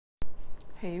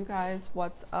Hey, you guys,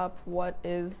 what's up? What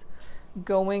is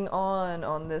going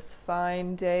on this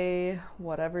fine day,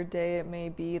 whatever day it may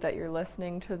be that you're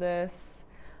listening to this?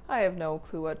 I have no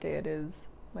clue what day it is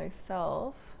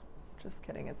myself. Just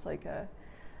kidding. It's like a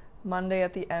Monday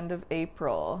at the end of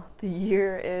April. The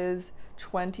year is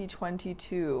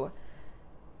 2022.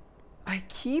 I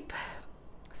keep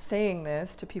saying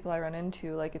this to people I run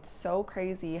into. Like, it's so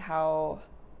crazy how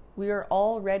we are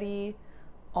already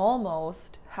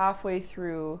almost halfway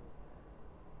through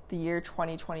the year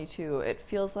 2022. It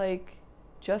feels like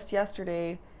just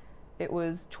yesterday it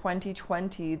was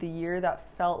 2020, the year that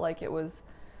felt like it was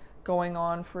going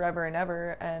on forever and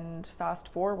ever, and fast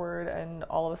forward and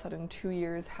all of a sudden 2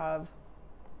 years have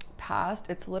passed.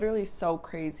 It's literally so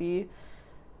crazy.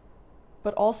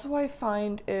 But also I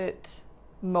find it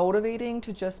motivating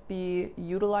to just be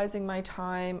utilizing my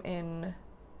time in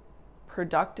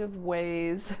productive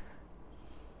ways.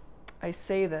 I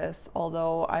say this,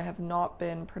 although I have not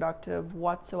been productive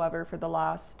whatsoever for the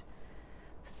last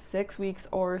 6 weeks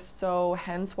or so,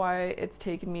 hence why it's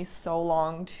taken me so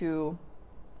long to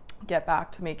get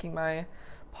back to making my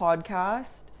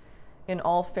podcast. In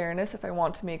all fairness, if I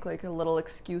want to make like a little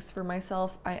excuse for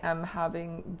myself, I am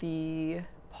having the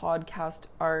podcast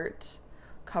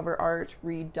cover art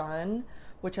redone,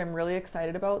 which I'm really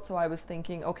excited about. So I was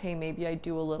thinking, okay, maybe I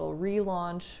do a little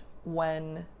relaunch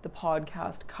when the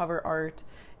podcast cover art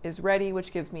is ready,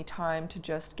 which gives me time to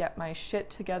just get my shit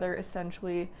together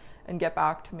essentially and get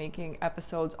back to making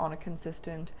episodes on a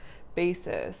consistent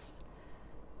basis.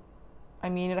 I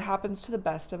mean, it happens to the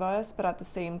best of us, but at the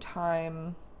same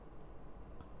time,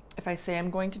 if I say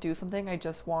I'm going to do something, I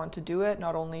just want to do it,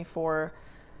 not only for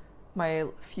my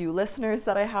few listeners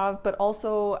that I have, but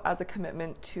also as a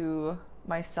commitment to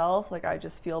myself. Like, I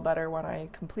just feel better when I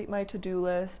complete my to-do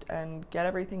list and get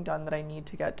everything done that I need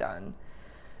to get done.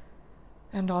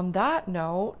 And on that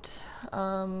note,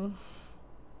 you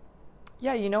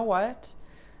know what?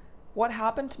 What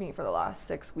happened to me for the last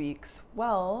 6 weeks?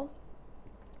 Well,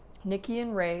 Nikki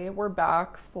and Ray were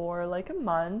back for like a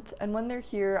month, and when they're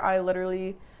here, I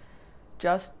literally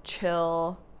just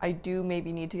chill. I do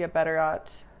maybe need to get better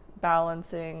at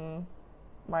balancing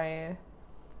my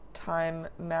time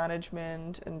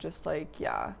management and just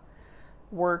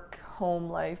work home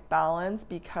life balance,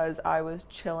 because I was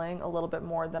chilling a little bit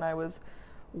more than I was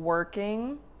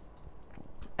working.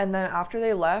 And then after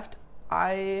they left,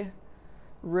 I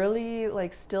really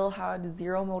still had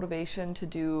zero motivation to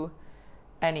do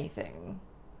anything.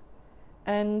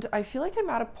 And I feel like I'm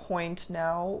at a point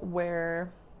now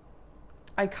where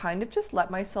I kind of just let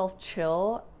myself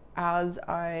chill as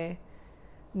I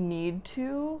need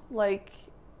to.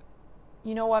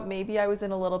 You know what, maybe I was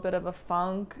in a little bit of a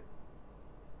funk,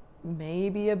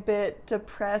 maybe a bit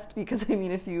depressed, because I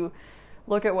mean, if you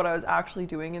look at what I was actually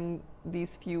doing in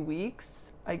these few weeks,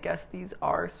 I guess these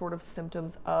are sort of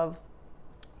symptoms of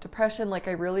depression. I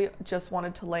really just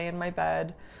wanted to lay in my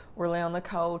bed or lay on the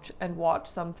couch and watch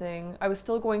something. I was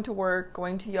still going to work,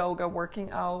 going to yoga,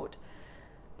 working out,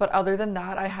 but other than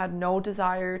that, I had no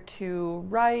desire to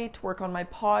write, work on my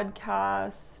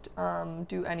podcast,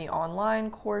 do any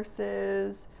online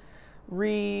courses,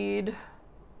 read.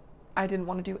 I didn't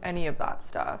want to do any of that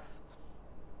stuff.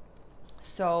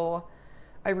 So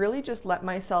I really just let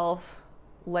myself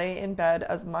lay in bed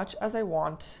as much as I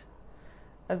wanted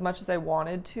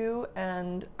to.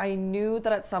 And I knew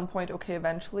that at some point, okay,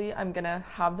 eventually I'm going to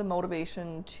have the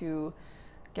motivation to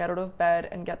get out of bed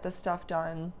and get this stuff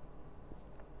done.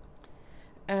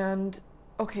 And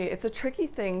okay, it's a tricky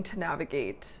thing to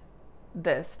navigate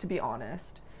this, to be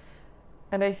honest.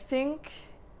 And I think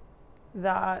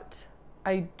that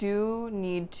I do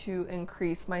need to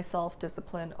increase my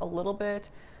self-discipline a little bit,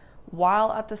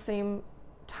 while at the same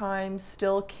time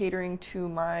still catering to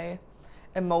my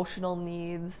emotional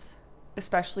needs,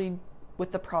 especially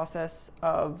with the process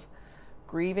of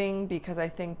grieving, because I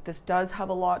think this does have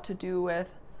a lot to do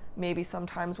with maybe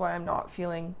sometimes why I'm not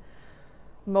feeling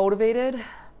motivated.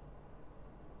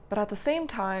 But at the same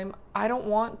time, I don't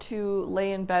want to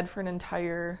lay in bed for an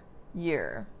entire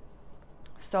year.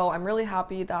 So I'm really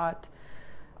happy that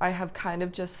I have kind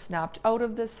of just snapped out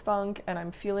of this funk, and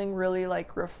I'm feeling really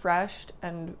refreshed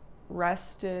and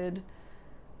rested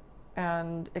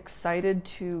and excited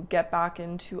to get back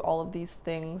into all of these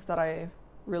things that I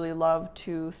really love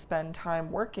to spend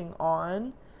time working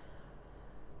on.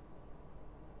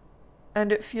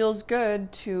 And it feels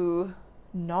good to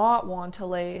not want to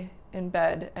lay in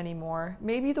bed anymore.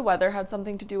 Maybe the weather had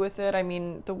something to do with it. I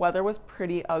mean, the weather was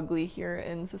pretty ugly here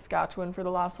in Saskatchewan for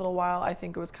the last little while. I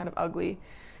think it was kind of ugly.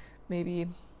 Maybe,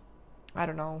 I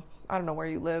don't know where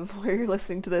you live, where you're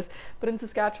listening to this, but in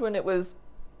Saskatchewan it was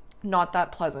not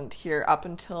that pleasant here up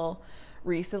until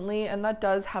recently, and that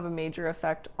does have a major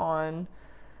effect on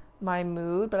my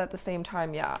mood. But at the same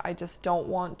time, yeah, I just don't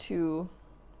want to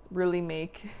really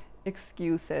make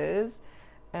excuses,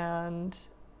 and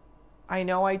I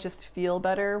know I just feel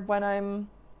better when I'm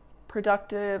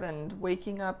productive and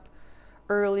waking up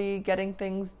early, getting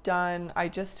things done. I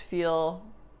just feel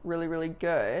really, really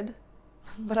good.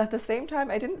 But at the same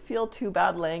time, I didn't feel too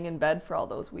bad laying in bed for all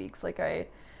those weeks. Like, I,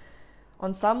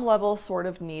 on some level, sort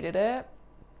of needed it.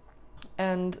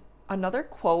 And another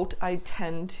quote I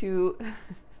tend to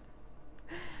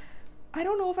I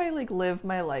don't know if I like live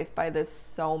my life by this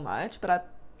so much, but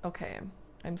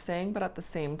I'm saying but at the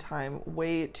same time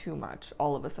way too much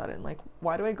all of a sudden. Like,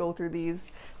 why do I go through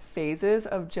these phases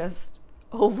of just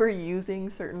overusing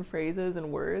certain phrases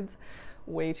and words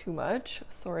way too much?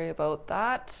 Sorry about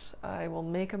that. I will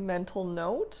make a mental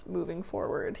note moving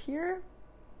forward here.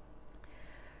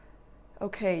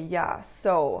 Okay, yeah,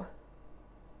 so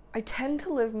I tend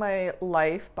to live my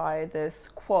life by this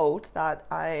quote that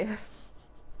I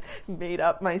made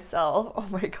up myself. Oh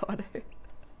my god,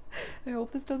 I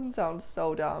hope this doesn't sound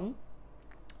so dumb.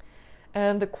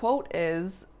 And the quote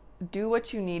is, do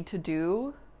what you need to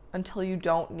do until you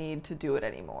don't need to do it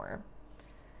anymore.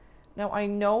 Now, I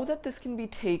know that this can be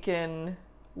taken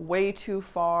way too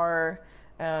far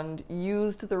and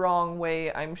used the wrong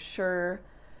way, I'm sure,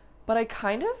 but I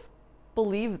kind of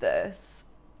believe this,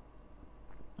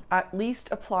 at least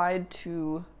applied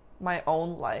to my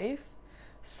own life.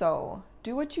 So,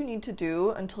 do what you need to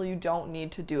do until you don't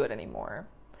need to do it anymore.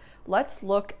 Let's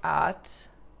look at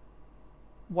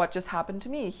what just happened to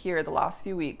me here the last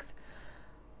few weeks.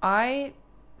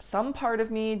 Some part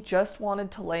of me just wanted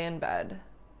to lay in bed.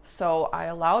 So I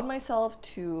allowed myself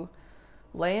to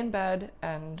lay in bed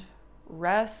and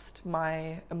rest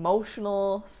my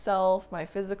emotional self, my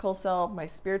physical self, my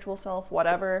spiritual self,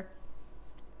 whatever.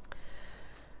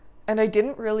 And I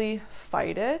didn't really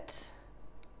fight it.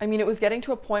 I mean, it was getting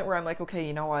to a point where I'm like, okay,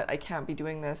 you know what? I can't be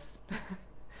doing this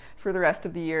for the rest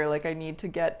of the year. Like, I need to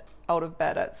get out of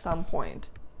bed at some point.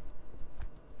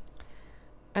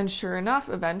 And sure enough,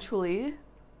 eventually,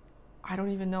 I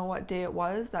don't even know what day it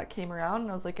was that came around,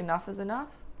 and I was like, enough is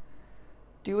enough.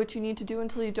 Do what you need to do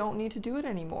until you don't need to do it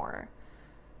anymore.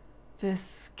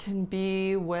 This can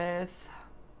be with,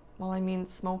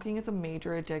 smoking is a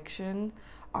major addiction.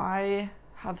 I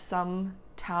have some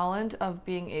talent of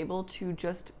being able to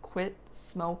just quit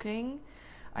smoking.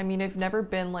 I mean, I've never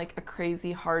been like a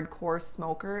crazy hardcore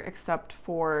smoker, except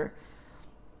for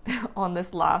on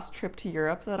this last trip to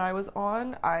Europe that I was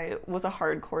on. I was a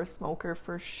hardcore smoker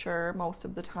for sure most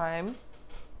of the time.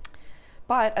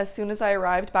 But as soon as I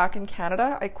arrived back in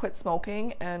Canada, I quit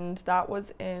smoking, and that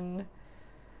was in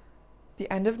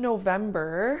the end of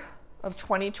November of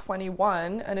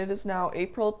 2021, and it is now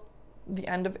the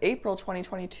end of April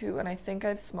 2022, and I think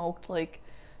I've smoked like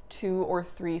 2 or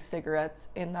 3 cigarettes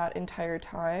in that entire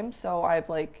time. So I've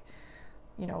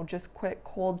just quit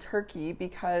cold turkey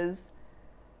because,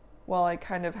 well, I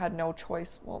kind of had no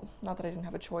choice. Well, not that I didn't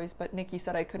have a choice, but Nikki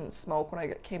said I couldn't smoke when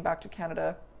I came back to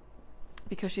Canada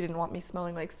because she didn't want me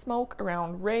smelling like smoke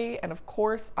around Ray, and of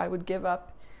course I would give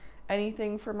up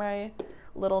anything for my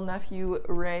little nephew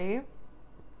Ray.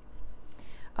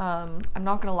 I'm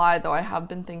not gonna lie though, I have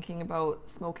been thinking about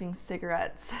smoking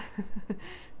cigarettes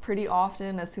pretty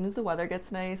often as soon as the weather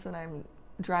gets nice and I'm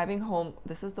driving home.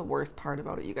 This is the worst part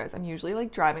about it, you guys. I'm usually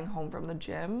like driving home from the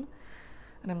gym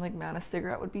and I'm like, man, a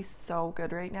cigarette would be so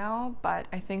good right now. But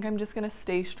I think I'm just gonna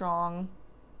stay strong,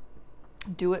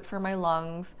 do it for my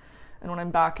lungs, and when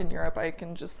I'm back in Europe I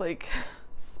can just like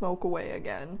smoke away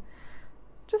again,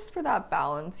 just for that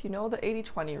balance, the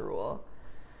 80-20 rule.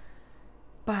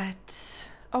 But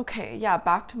okay, yeah,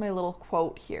 back to my little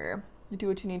quote here. You do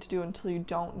what you need to do until you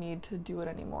don't need to do it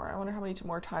anymore. I wonder how many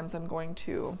more times I'm going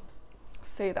to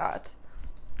say that.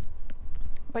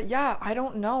 But yeah, I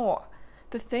don't know.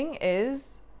 The thing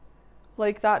is,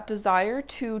 like, that desire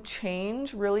to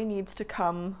change really needs to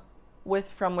come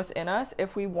from within us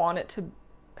if we want it to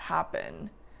happen.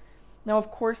 Now, of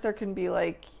course, there can be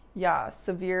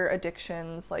severe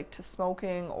addictions like to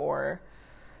smoking or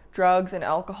drugs and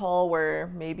alcohol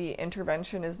where maybe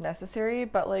intervention is necessary,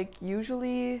 but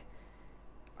usually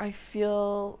I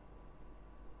feel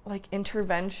like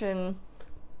intervention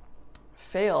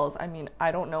fails. I mean,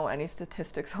 I don't know any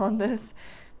statistics on this.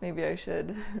 Maybe I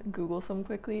should Google some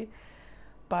quickly.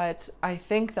 But I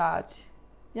think that,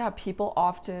 people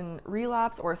often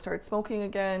relapse or start smoking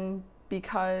again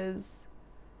because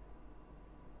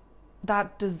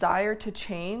that desire to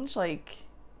change,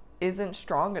 isn't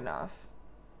strong enough.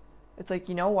 It's like,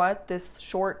 you know what, this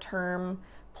short-term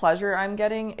pleasure I'm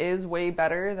getting is way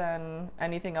better than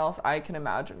anything else I can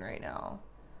imagine right now.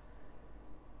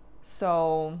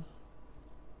 So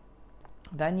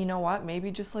then you know what? Maybe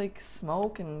just like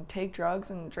smoke and take drugs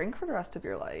and drink for the rest of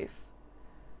your life.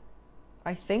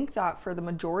 I think that for the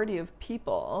majority of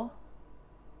people,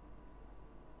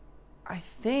 I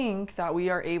think that we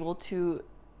are able to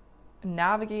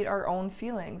navigate our own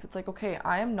feelings. It's like, okay,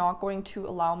 I am not going to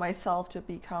allow myself to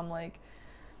become like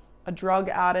a drug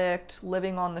addict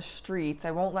living on the streets.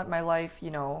 I won't let my life,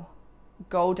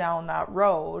 go down that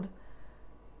road,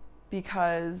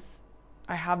 because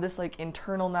I have this like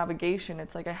internal navigation.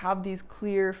 It's like I have these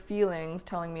clear feelings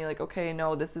telling me like, okay,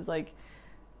 no, this is like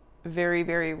very,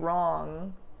 very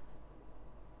wrong.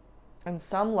 And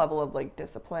some level of like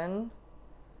discipline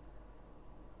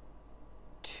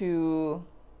to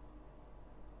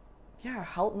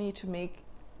help me to make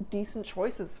decent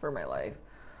choices for my life,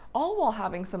 all while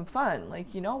having some fun.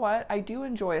 Like, you know what? I do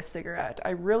enjoy a cigarette. I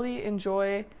really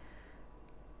enjoy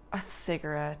a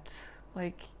cigarette.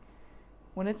 Like,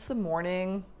 when it's the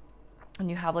morning and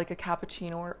you have like a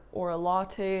cappuccino or a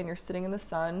latte and you're sitting in the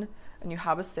sun and you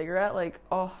have a cigarette, like,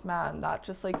 oh man, that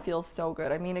just like feels so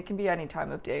good. I mean, it can be any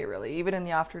time of day, really, even in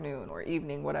the afternoon or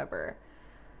evening, whatever.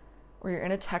 Or you're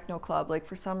in a techno club, like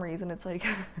for some reason it's like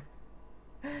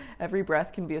every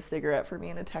breath can be a cigarette for me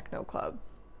in a techno club,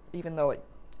 even though it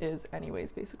is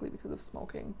anyways basically because of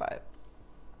smoking. But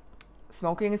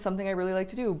smoking is something I really like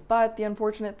to do, but the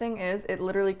unfortunate thing is it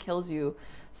literally kills you.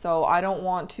 So I don't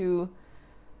want to,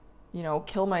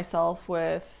 kill myself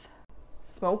with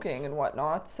smoking and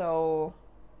whatnot. So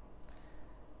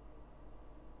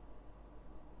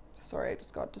sorry, I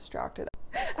just got distracted.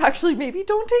 Actually, maybe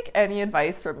don't take any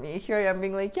advice from me. Here I am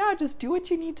being like, yeah, just do what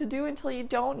you need to do until you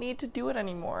don't need to do it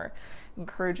anymore.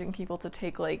 Encouraging people to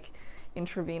take like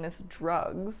intravenous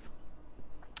drugs.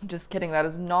 Just kidding. That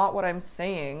is not what I'm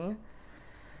saying.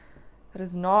 That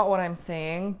is not what I'm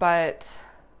saying. But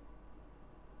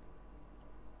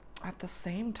at the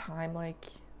same time, like,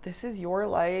 this is your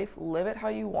life. Live it how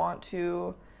you want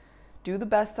to. Do the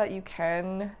best that you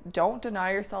can. Don't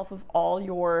deny yourself of all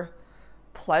your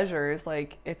pleasures.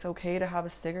 Like, it's okay to have a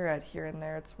cigarette here and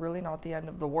there. It's really not the end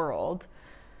of the world.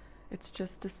 It's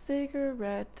just a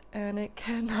cigarette and it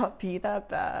cannot be that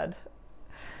bad.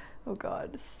 Oh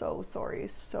god, so sorry,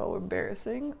 so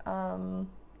embarrassing.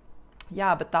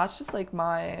 But that's just like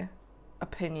my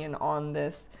opinion on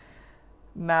this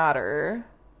matter.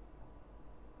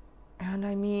 And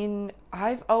I mean,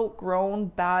 I've outgrown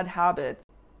bad habits.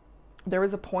 There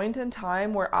was a point in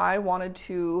time where I wanted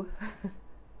to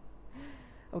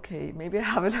okay, maybe I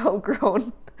haven't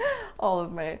outgrown all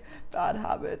of my bad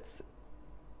habits.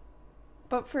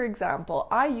 But for example,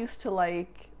 I used to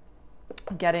like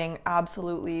getting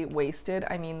absolutely wasted.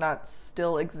 I mean, that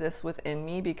still exists within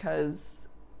me because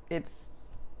it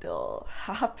still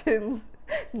happens,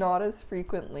 not as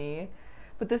frequently.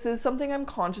 But this is something I'm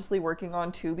consciously working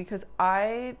on too, because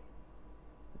I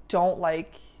don't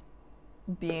like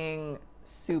being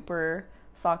super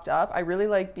fucked up. I really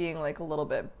like being like a little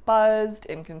bit buzzed,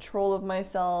 in control of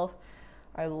myself.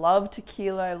 I love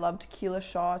tequila. I love tequila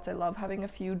shots. I love having a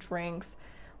few drinks.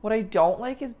 What I don't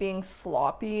like is being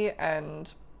sloppy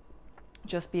and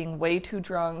just being way too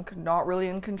drunk, not really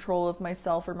in control of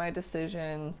myself or my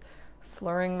decisions,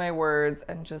 slurring my words,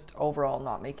 and just overall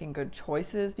not making good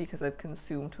choices because I've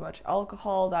consumed too much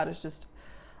alcohol. That is just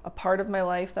a part of my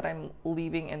life that I'm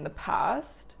leaving in the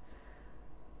past.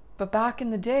 But back in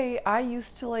the day, I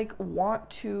used to like want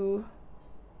to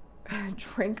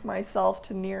drink myself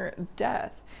to near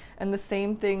death. And the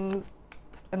same thing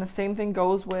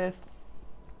goes with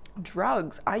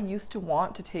drugs. I used to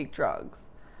want to take drugs.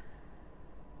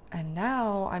 And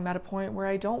now I'm at a point where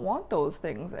I don't want those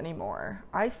things anymore.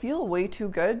 I feel way too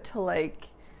good to like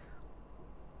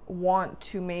want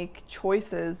to make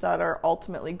choices that are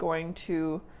ultimately going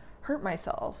to hurt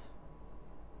myself.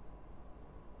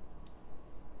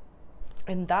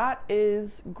 And that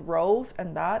is growth,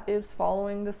 and that is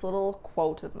following this little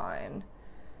quote of mine.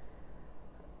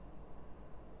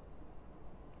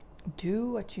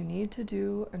 Do what you need to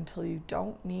do until you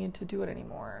don't need to do it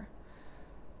anymore.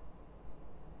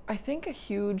 I think a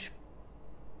huge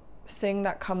thing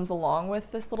that comes along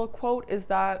with this little quote is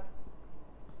that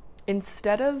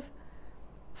instead of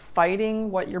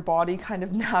fighting what your body kind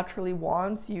of naturally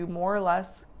wants, you more or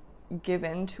less give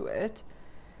in to it.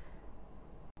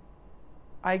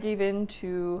 I gave in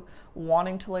to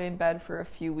wanting to lay in bed for a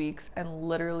few weeks and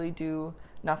literally do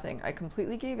nothing. I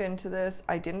completely gave in to this.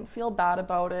 I didn't feel bad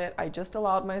about it. I just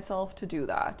allowed myself to do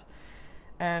that.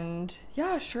 And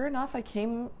yeah, sure enough, I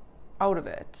came out of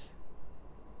it.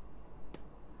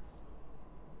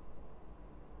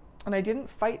 And I didn't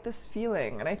fight this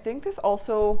feeling. And I think this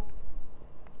also,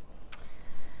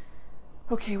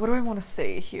 okay, what do I want to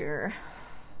say here?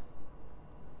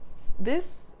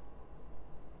 This,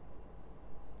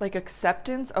 like,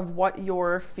 acceptance of what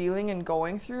you're feeling and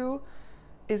going through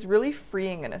is really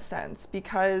freeing in a sense,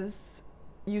 because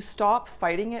you stop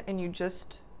fighting it and you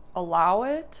just allow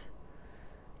it.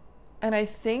 And I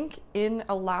think in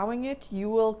allowing it, you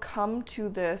will come to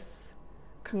this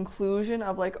conclusion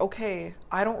of like, okay,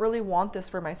 I don't really want this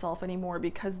for myself anymore,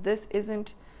 because this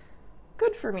isn't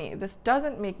good for me. This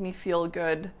doesn't make me feel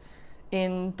good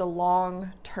in the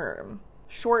long term.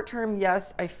 Short term,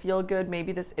 yes, I feel good.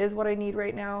 Maybe this is what I need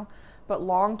right now. But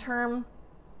long term,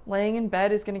 laying in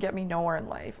bed is going to get me nowhere in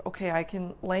life. Okay, I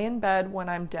can lay in bed when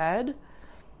I'm dead,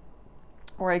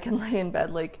 or I can lay in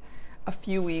bed like a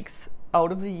few weeks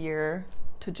out of the year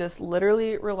to just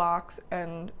literally relax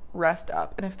and rest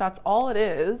up. And if that's all it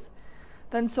is,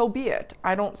 then so be it.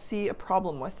 I don't see a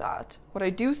problem with that. What I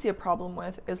do see a problem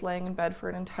with is laying in bed for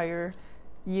an entire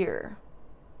year.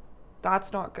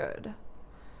 That's not good.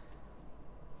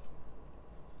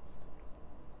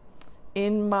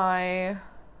 In my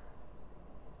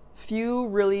few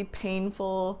really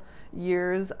painful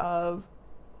years of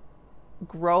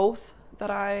growth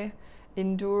that I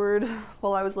endured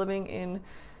while I was living in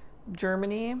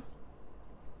Germany,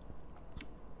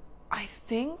 I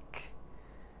think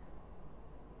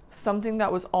something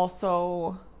that was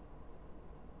also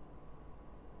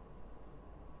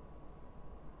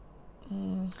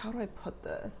how do I put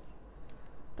this?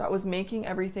 That was making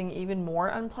everything even more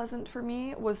unpleasant for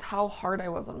me was how hard I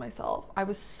was on myself. I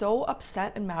was so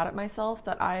upset and mad at myself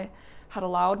that I had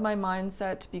allowed my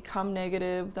mindset to become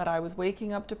negative, that I was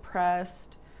waking up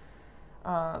depressed,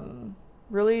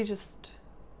 really just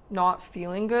not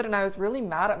feeling good. And I was really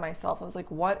mad at myself. I was like,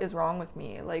 what is wrong with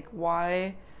me? Like,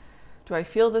 why do I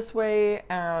feel this way?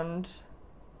 And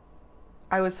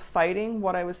I was fighting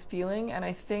what I was feeling. And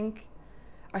I think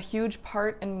a huge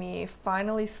part in me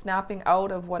finally snapping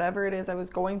out of whatever it is I was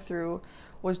going through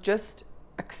was just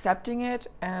accepting it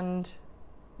and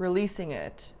releasing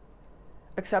it.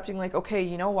 Accepting, like, okay,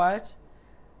 you know what?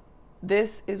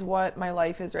 This is what my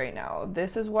life is right now.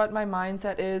 This is what my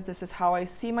mindset is. This is how I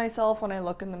see myself when I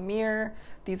look in the mirror.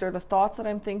 These are the thoughts that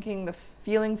I'm thinking, the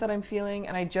feelings that I'm feeling,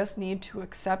 and I just need to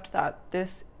accept that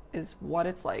this is what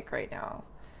it's like right now.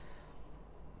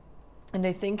 And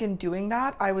I think in doing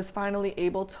that, I was finally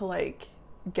able to like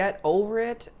get over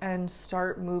it and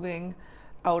start moving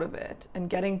out of it and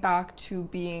getting back to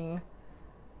being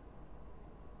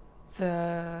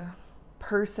the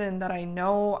person that I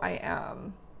know I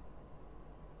am,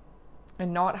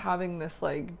 and not having this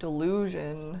like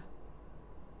delusion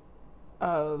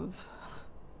of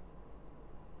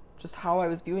just how I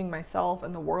was viewing myself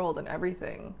and the world and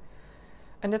everything.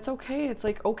 And it's okay. It's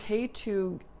like okay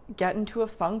to get into a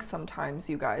funk sometimes,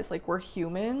 you guys. Like, we're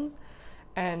humans,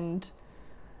 and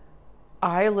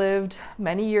I lived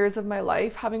many years of my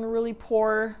life having a really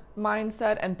poor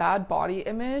mindset and bad body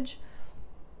image.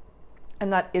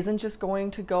 And that isn't just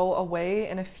going to go away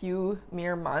in a few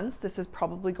mere months. This is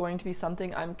probably going to be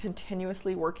something I'm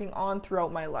continuously working on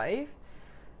throughout my life.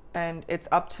 And it's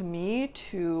up to me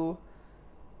to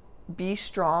be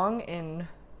strong in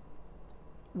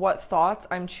what thoughts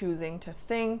I'm choosing to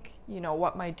think, you know,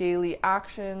 what my daily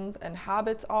actions and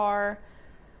habits are.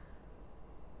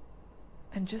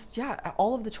 And just, yeah,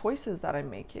 all of the choices that I'm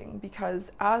making.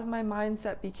 Because as my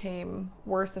mindset became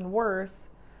worse and worse,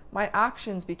 my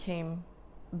actions became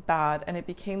bad, and it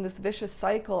became this vicious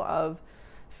cycle of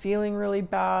feeling really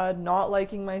bad, not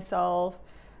liking myself,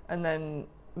 and then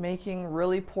making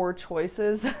really poor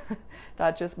choices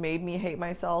that just made me hate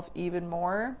myself even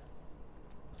more.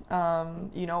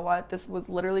 You know what? This was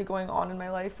literally going on in my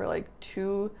life for like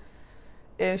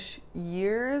 2-ish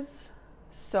years.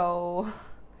 So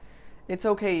it's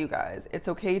okay, you guys. It's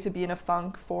okay to be in a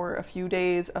funk for a few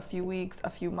days, a few weeks, a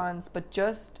few months, but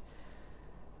just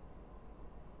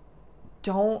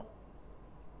don't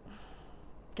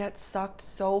get sucked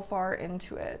so far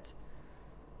into it.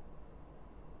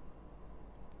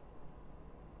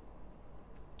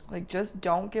 Like, just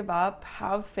don't give up.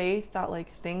 Have faith that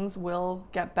like things will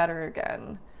get better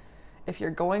again. If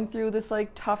you're going through this like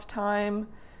tough time,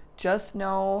 just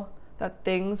know that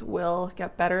things will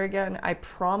get better again. I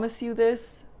promise you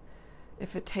this.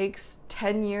 If it takes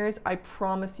 10 years, I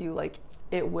promise you, like,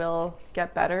 it will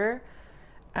get better.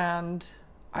 And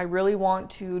I really want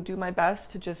to do my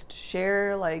best to just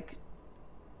share like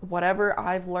whatever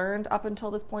I've learned up until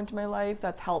this point in my life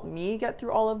that's helped me get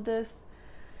through all of this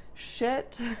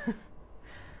shit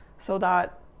so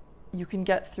that you can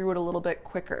get through it a little bit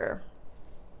quicker.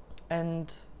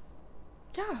 And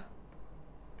yeah,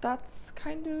 that's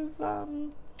kind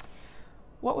of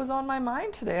what was on my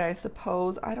mind today, I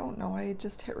suppose. I don't know, I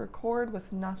just hit record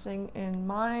with nothing in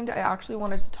mind. I actually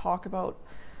wanted to talk about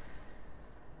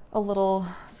a little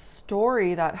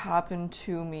story that happened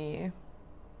to me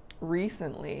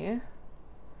recently.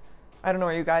 I don't know,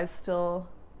 are you guys still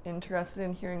interested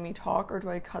in hearing me talk, or do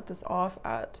I cut this off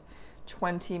at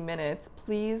 20 minutes?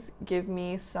 Please give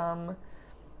me some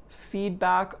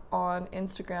feedback on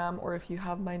Instagram, or if you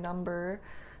have my number,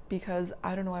 because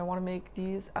I don't know, I want to make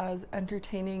these as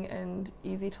entertaining and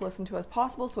easy to listen to as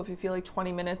possible. So if you feel like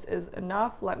 20 minutes is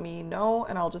enough, let me know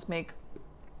and I'll just make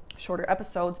shorter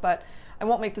episodes, but I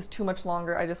won't make this too much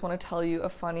longer. I just want to tell you a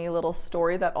funny little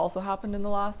story that also happened in the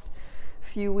last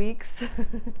few weeks.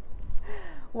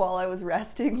 While I was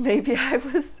resting, maybe I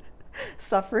was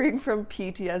suffering from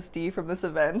PTSD from this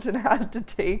event and had to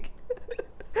take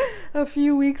a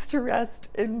few weeks to rest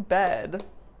in bed.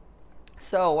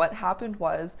 So what happened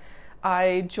was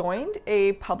I joined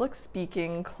a public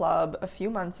speaking club a few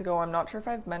months ago. I'm not sure if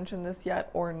I've mentioned this yet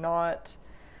or not,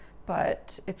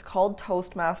 but it's called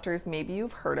Toastmasters. Maybe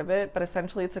you've heard of it, but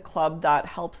essentially it's a club that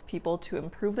helps people to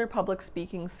improve their public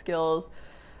speaking skills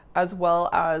as well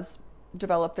as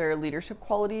develop their leadership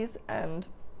qualities. And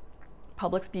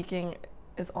public speaking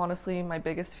is honestly my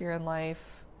biggest fear in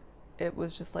life. It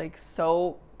was just like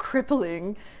so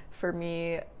crippling for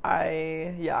me.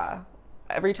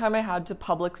 Every time I had to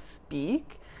public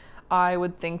speak, I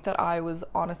would think that I was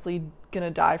honestly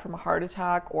gonna die from a heart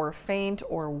attack or faint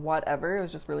or whatever. It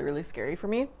was just really, really scary for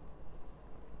me.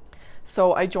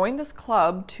 So I joined this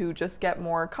club to just get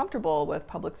more comfortable with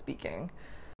public speaking.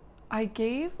 I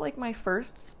gave like my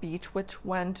first speech, which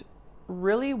went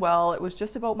really well. It was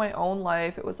just about my own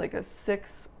life. It was like a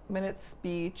 6-minute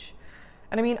speech.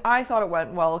 And I mean, I thought it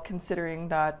went well considering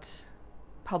that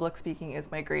public speaking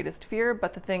is my greatest fear.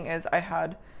 But the thing is, I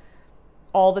had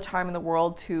all the time in the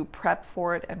world to prep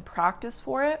for it and practice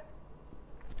for it.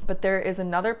 But there is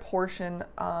another portion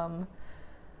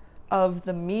of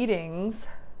the meetings,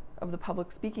 of the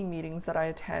public speaking meetings that I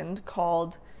attend,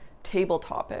 called table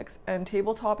topics. And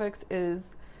table topics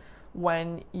is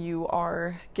when you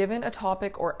are given a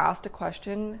topic or asked a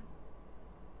question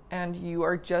and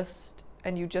you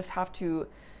just have to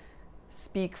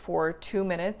speak for 2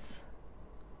 minutes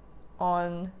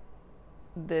on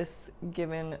this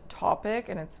given topic,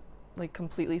 and it's like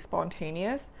completely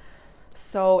spontaneous.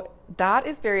 So that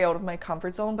is very out of my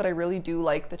comfort zone, but I really do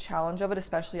like the challenge of it,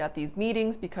 especially at these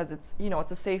meetings, because it's,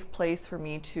 it's a safe place for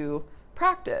me to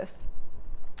practice.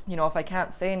 If I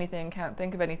can't say anything, can't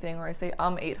think of anything, or I say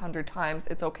 800 times,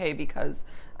 it's okay because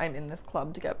I'm in this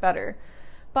club to get better.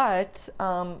 But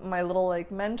my little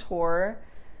mentor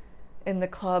in the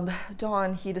club,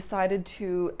 Dawn, he decided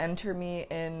to enter me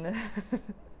in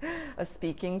a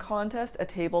speaking contest, a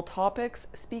table topics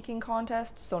speaking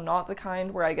contest. So not the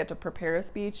kind where I get to prepare a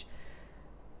speech,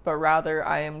 but rather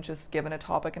I am just given a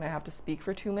topic and I have to speak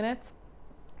for 2 minutes.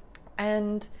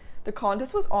 And the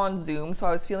contest was on Zoom, so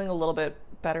I was feeling a little bit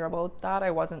better about that.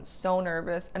 I wasn't so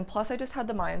nervous, and plus I just had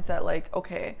the mindset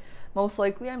okay, most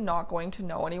likely I'm not going to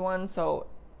know anyone, so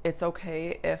it's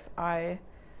okay if I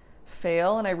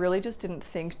fail. And I really just didn't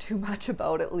think too much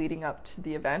about it leading up to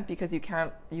the event, because you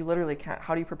literally can't,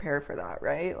 how do you prepare for that,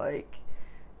 right?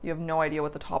 You have no idea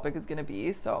what the topic is going to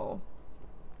be, so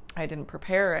I didn't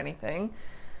prepare anything.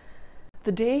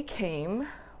 The day came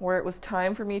where it was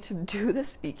time for me to do the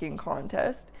speaking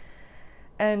contest,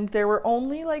 and there were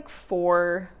only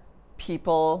 4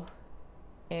 people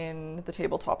in the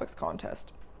table topics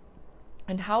contest.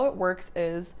 And how it works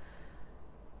is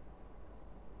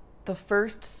the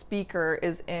first speaker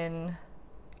is in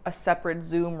a separate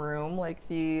Zoom room.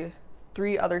 The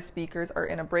 3 other speakers are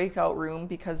in a breakout room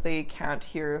because they can't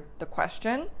hear the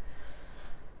question.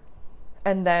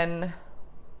 And then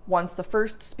once the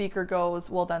first speaker goes,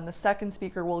 well, then the second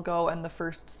speaker will go, and the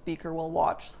first speaker will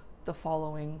watch the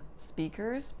following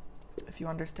speakers, if you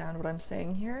understand what I'm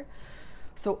saying here.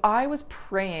 So I was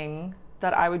praying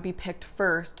that I would be picked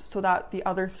first so that the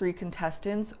other 3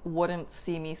 contestants wouldn't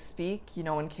see me speak,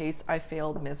 in case I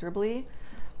failed miserably.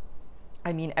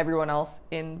 I mean, everyone else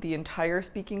in the entire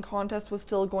speaking contest was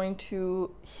still going to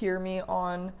hear me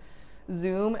on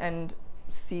Zoom and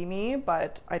see me,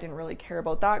 but I didn't really care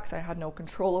about that because I had no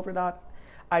control over that.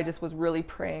 I just was really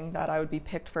praying that I would be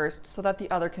picked first so that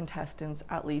the other contestants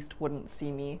at least wouldn't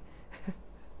see me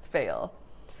fail.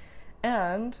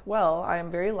 And, well, I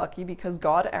am very lucky because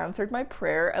God answered my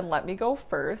prayer and let me go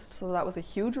first, so that was a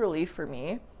huge relief for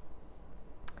me.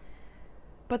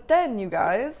 But then, you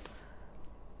guys,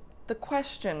 the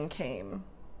question came.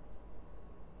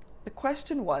 The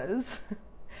question was,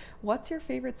 what's your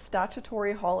favorite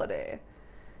statutory holiday?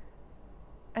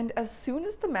 And as soon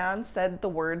as the man said the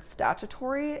word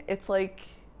statutory, it's like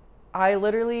I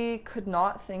literally could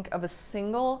not think of a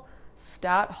single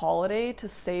stat holiday to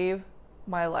save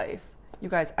my life. You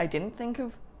guys, I didn't think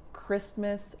of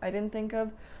Christmas. I didn't think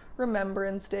of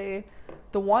Remembrance Day.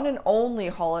 The one and only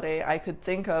holiday I could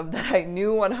think of that I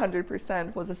knew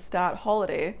 100% was a stat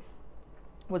holiday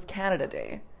was Canada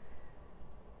Day,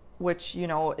 which, you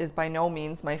know, is by no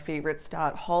means my favorite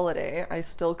stat holiday. I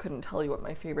still couldn't tell you what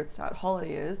my favorite stat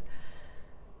holiday is,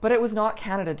 but it was not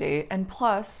Canada Day. And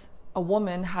plus, a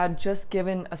woman had just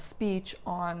given a speech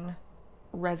on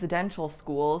residential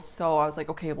schools, so I was like,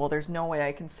 okay, well, there's no way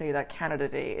I can say that Canada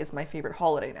Day is my favorite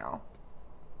holiday now.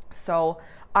 So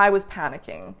I was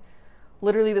panicking.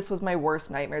 Literally, this was my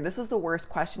worst nightmare. This is the worst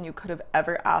question you could have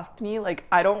ever asked me. Like,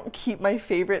 I don't keep my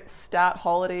favorite stat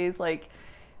holidays, like,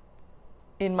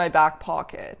 in my back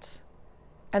pocket.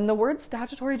 And the word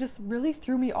statutory just really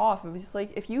threw me off. It was just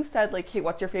like, if you said, like, hey,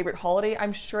 what's your favorite holiday?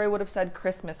 I'm sure I would have said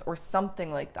Christmas or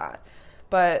something like that.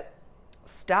 But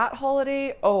stat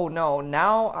holiday, oh no,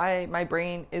 now my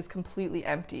brain is completely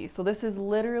empty. So this is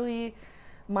literally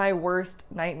my worst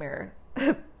nightmare.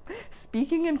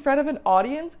 Speaking in front of an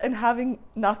audience and having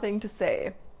nothing to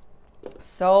say.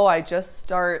 So I just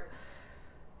start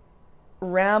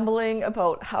rambling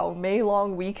about how May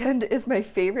long weekend is my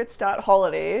favorite stat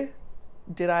holiday.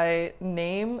 Did I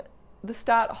name the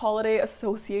stat holiday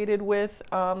associated with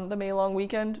the May long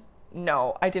weekend?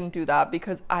 No, I didn't do that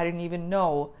because I didn't even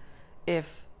know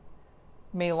if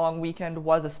May long weekend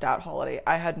was a stat holiday.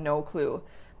 I had no clue,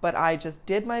 but I just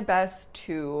did my best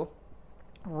to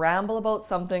ramble about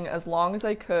something as long as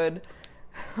I could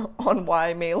on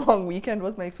why May long weekend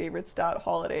was my favorite stat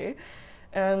holiday.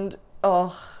 And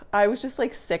I was just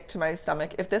like sick to my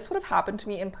stomach. If this would have happened to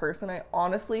me in person, I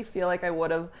honestly feel like I would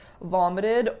have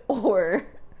vomited or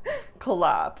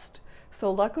collapsed. So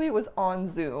luckily it was on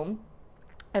Zoom.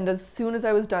 And as soon as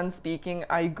I was done speaking,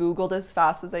 I Googled as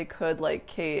fast as I could, like,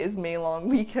 okay, is May long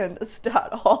weekend a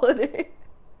stat holiday?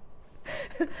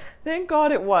 Thank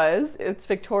God it was. It's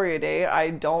Victoria Day. I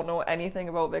don't know anything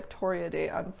about Victoria Day,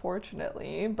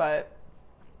 unfortunately. But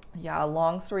yeah,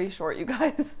 long story short, you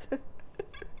guys,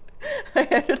 I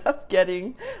ended up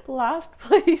getting last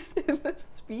place in the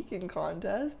speaking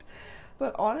contest.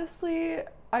 But honestly,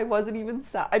 I wasn't even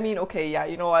sad. I mean, okay, yeah,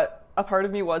 you know what? A part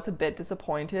of me was a bit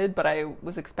disappointed, but I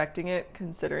was expecting it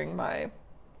considering my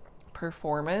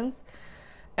performance.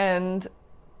 And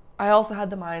I also had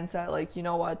the mindset, like, you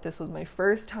know what, this was my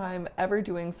first time ever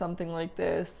doing something like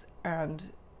this, and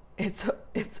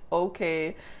it's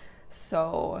okay.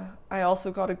 So I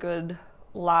also got a good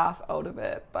laugh out of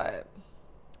it, but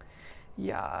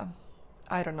yeah,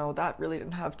 I don't know, that really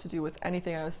didn't have to do with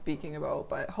anything I was speaking about,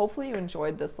 but hopefully you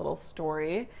enjoyed this little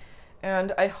story.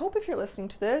 And I hope if you're listening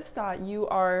to this that you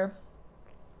are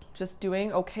just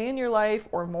doing okay in your life,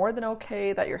 or more than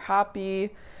okay, that you're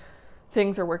happy,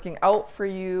 things are working out for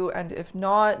you, and if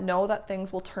not, know that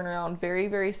things will turn around very,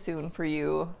 very soon for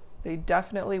you. They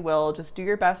definitely will. Just do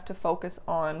your best to focus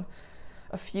on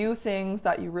a few things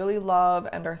that you really love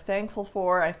and are thankful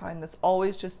for. I find this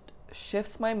always just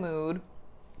shifts my mood.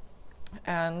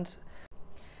 And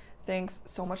thanks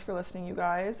so much for listening, you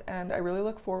guys, and I really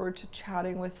look forward to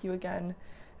chatting with you again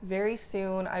very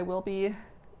soon. I will be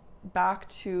back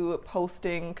to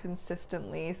posting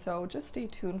consistently, so just stay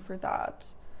tuned for that.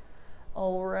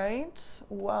 All right,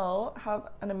 well, have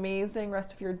an amazing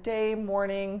rest of your day,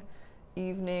 morning,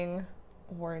 evening,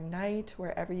 or night,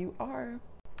 wherever you are.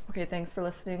 Okay, thanks for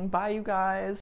listening. Bye, you guys.